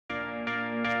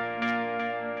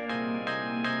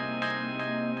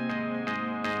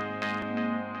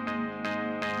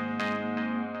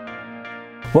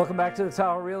Welcome back to the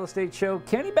Tahoe Real Estate Show.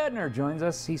 Kenny Bednar joins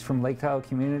us. He's from Lake Tahoe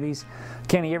Communities.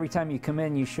 Kenny, every time you come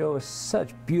in, you show us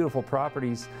such beautiful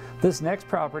properties. This next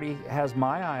property has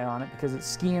my eye on it because it's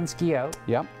ski in, ski out.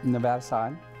 Yep, Nevada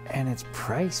side. And its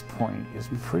price point is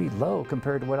pretty low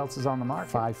compared to what else is on the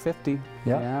market. $550.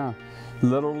 Yep. Yeah.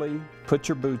 Literally, put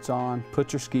your boots on,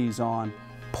 put your skis on,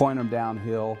 point them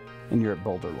downhill, and you're at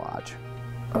Boulder Lodge.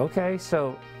 Okay,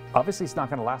 so obviously it's not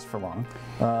going to last for long.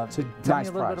 It's a Tell nice me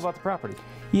a little price. bit about the property.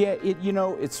 Yeah,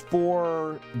 it's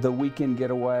for the weekend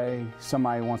getaway.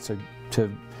 Somebody wants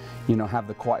to have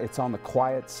the quiet. It's on the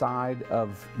quiet side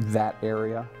of that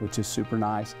area, which is super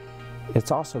nice.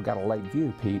 It's also got a lake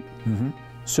view, Pete. Mm-hmm.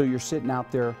 So you're sitting out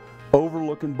there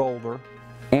overlooking Boulder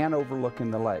and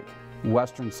overlooking the lake.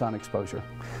 Western sun exposure.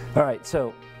 All right,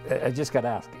 so I just got to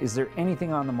ask, is there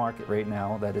anything on the market right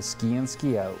now that is ski in,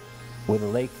 ski out with a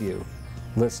lake view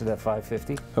listed at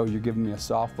 $550? Oh, you're giving me a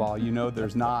softball. You know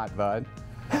there's not, bud.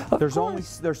 There's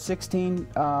 16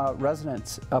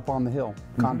 residents up on the hill,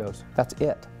 condos. That's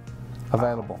it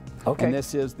available. Okay. And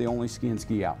this is the only ski and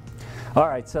ski out. All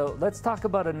right, so let's talk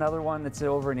about another one that's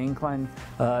over in Incline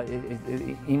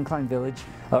Village,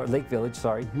 or Lake Village,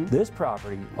 sorry. Mm-hmm. This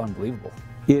property, unbelievable.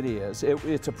 It is.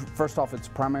 First off, it's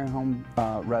a primary home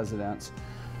residence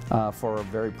for a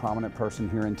very prominent person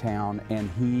here in town, and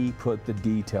he put the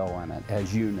detail in it.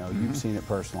 As you know, you've seen it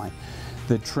personally.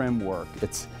 The trim work.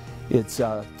 It's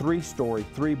a 3-story,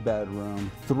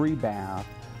 3-bedroom, 3-bath,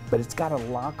 but it's got a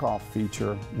lock-off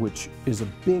feature, which is a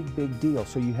big deal.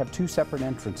 So you have 2 separate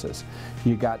entrances.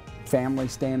 You got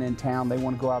families staying in town, they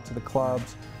want to go out to the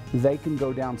clubs, they can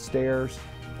go downstairs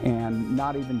and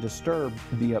not even disturb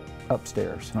the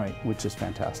upstairs, right, which is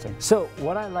fantastic. So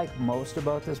what I like most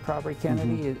about this property,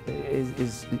 Kennedy,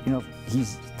 is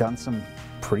he's done some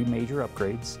pretty major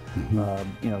upgrades.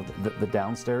 The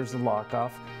downstairs, the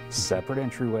lock-off, separate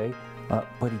entryway,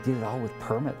 but he did it all with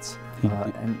permits.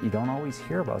 And you don't always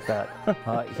hear about that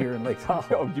here in Lake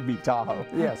Tahoe. Oh, you mean Tahoe?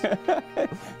 Yes.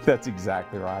 That's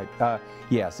exactly right.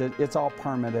 Yes, it's all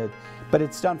permitted, but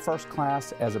it's done first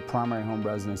class as a primary home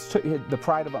residence. The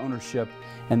pride of ownership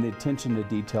and the attention to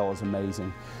detail is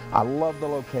amazing. I love the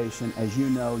location. As you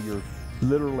know, you're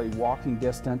literally walking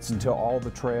distance to all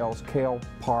the trails, Kale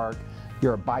Park.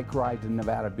 You're a bike ride to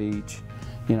Nevada Beach.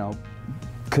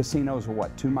 Casinos are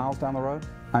what, 2 miles down the road?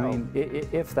 I mean,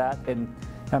 if that. And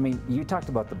I mean, you talked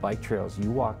about the bike trails.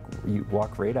 You walk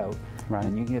right out, right,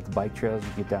 and you can get the bike trails.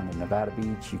 You get down to Nevada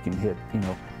Beach. You can hit,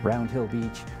 Round Hill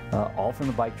Beach, all from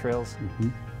the bike trails.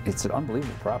 Mm-hmm. It's an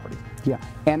unbelievable property. Yeah,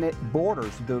 and it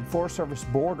borders, the Forest Service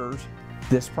borders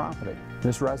this property,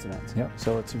 this residence. Yep.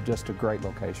 So it's just a great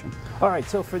location. All right,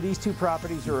 so for these 2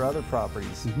 properties or other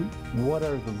properties, what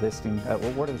are the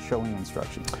what are the showing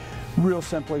instructions? Real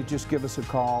simply, just give us a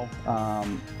call,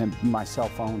 and my cell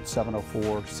phone,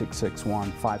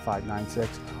 704-661-5596,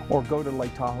 or go to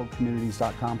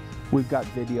LakeTahoeCommunities.com. We've got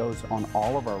videos on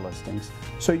all of our listings,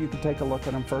 so you can take a look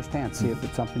at them firsthand, see if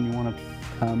it's something you want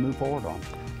to move forward on.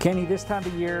 Kenny, this time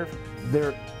of year,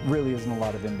 there really isn't a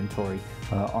lot of inventory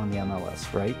on the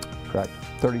MLS, right? Correct.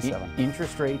 37.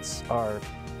 Interest rates are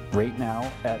right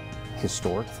now at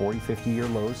historic 40, 50-year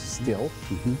lows still.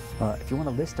 If you want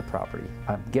to list a property,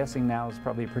 I'm guessing now is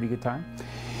probably a pretty good time?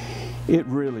 It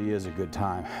really is a good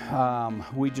time.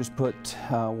 We just put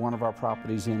one of our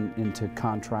properties into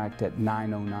contract at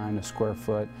 $909 a square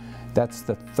foot. That's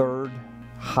the 3rd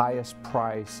highest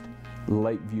priced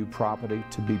Lakeview property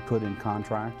to be put in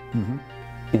contract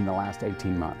in the last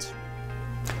 18 months.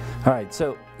 All right,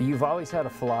 so you've always had a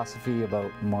philosophy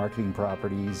about marketing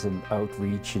properties and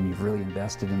outreach, and you've really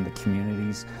invested in the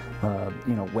communities,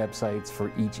 websites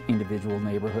for each individual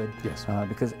neighborhood. Yes.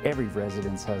 Because every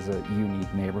residence has a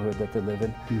unique neighborhood that they live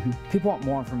in. People want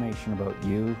more information about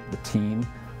you, the team,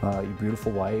 your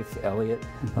beautiful wife, Elliot,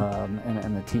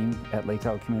 and the team at Lake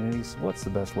Tahoe Communities. What's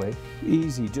the best way?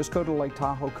 Easy. Just go to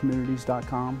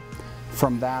LakeTahoeCommunities.com.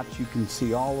 From that, you can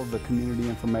see all of the community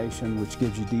information, which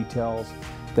gives you details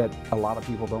that a lot of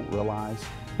people don't realize,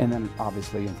 and then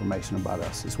obviously information about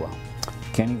us as well.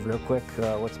 Kenny, real quick,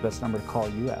 what's the best number to call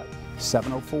you at?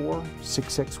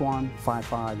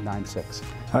 704-661-5596.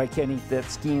 All right, Kenny, that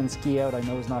ski in, ski out I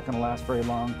know is not going to last very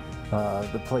long.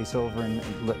 The place over in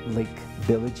Lake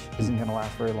Village isn't going to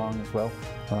last very long as well.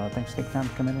 Thanks for taking time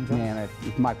to come in and join us. Man,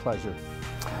 it's my pleasure.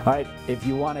 All right, if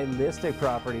you want to list a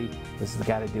property, this is the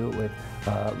guy to do it with.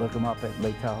 Look him up at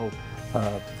Lake Tahoe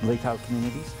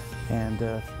Communities, and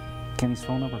Kenny's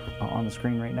phone number on the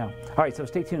screen right now. All right, so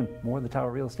stay tuned. More of the Tahoe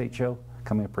Real Estate Show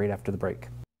coming up right after the break.